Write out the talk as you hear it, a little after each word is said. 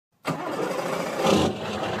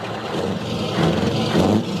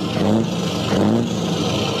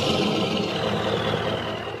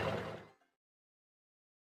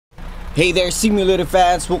Hey there, simulator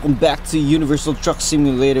fans, welcome back to Universal Truck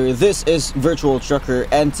Simulator. This is Virtual Trucker,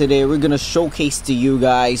 and today we're gonna showcase to you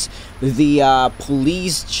guys the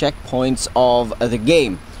police checkpoints of the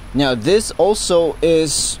game. Now this also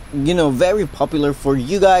is, very popular for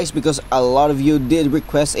you guys because a lot of you did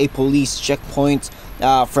request a police checkpoint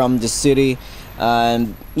from the city.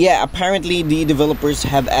 And yeah, apparently the developers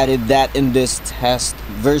have added that in this test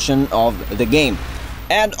version of the game.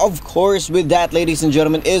 And of course, with that, ladies and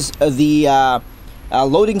gentlemen, is the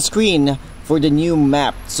loading screen for the new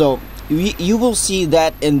map. So you will see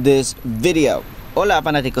that in this video. Hola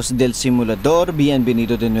fanáticos del simulador,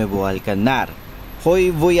 bienvenido de nuevo al canal. Hoy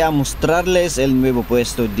voy a mostrarles el nuevo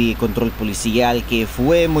puesto de control policial que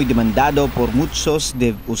fue muy demandado por muchos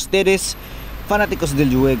de ustedes, fanáticos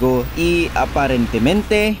del juego, y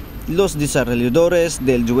aparentemente los desarrolladores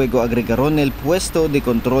del juego agregaron el puesto de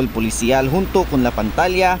control policial junto con la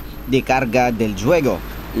pantalla de carga del juego.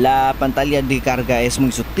 La pantalla de carga es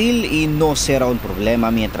muy sutil y no será un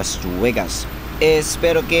problema mientras juegas.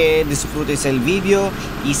 Espero que disfrutes el video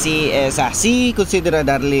y si es así, considera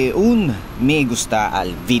darle un me gusta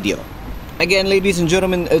al video. Again, ladies and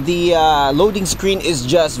gentlemen, the loading screen is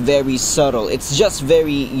just very subtle. It's just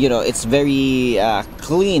very, it's very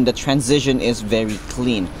clean. The transition is very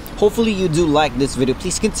clean. Hopefully you do like this video.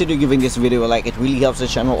 Please consider giving this video a like. It really helps the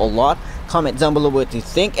channel a lot. Comment down below what you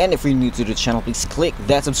think, and if you're new to the channel, please click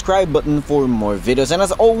that subscribe button for more videos. And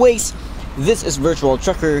as always, this is Virtual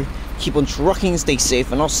Trucker. Keep on trucking, stay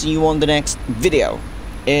safe, and I'll see you on the next video.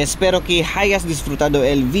 Espero que hayas disfrutado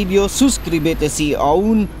el video. Suscríbete si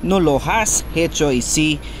aún no lo has hecho y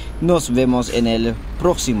si nos vemos en el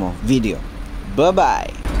próximo video. Bye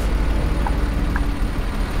bye.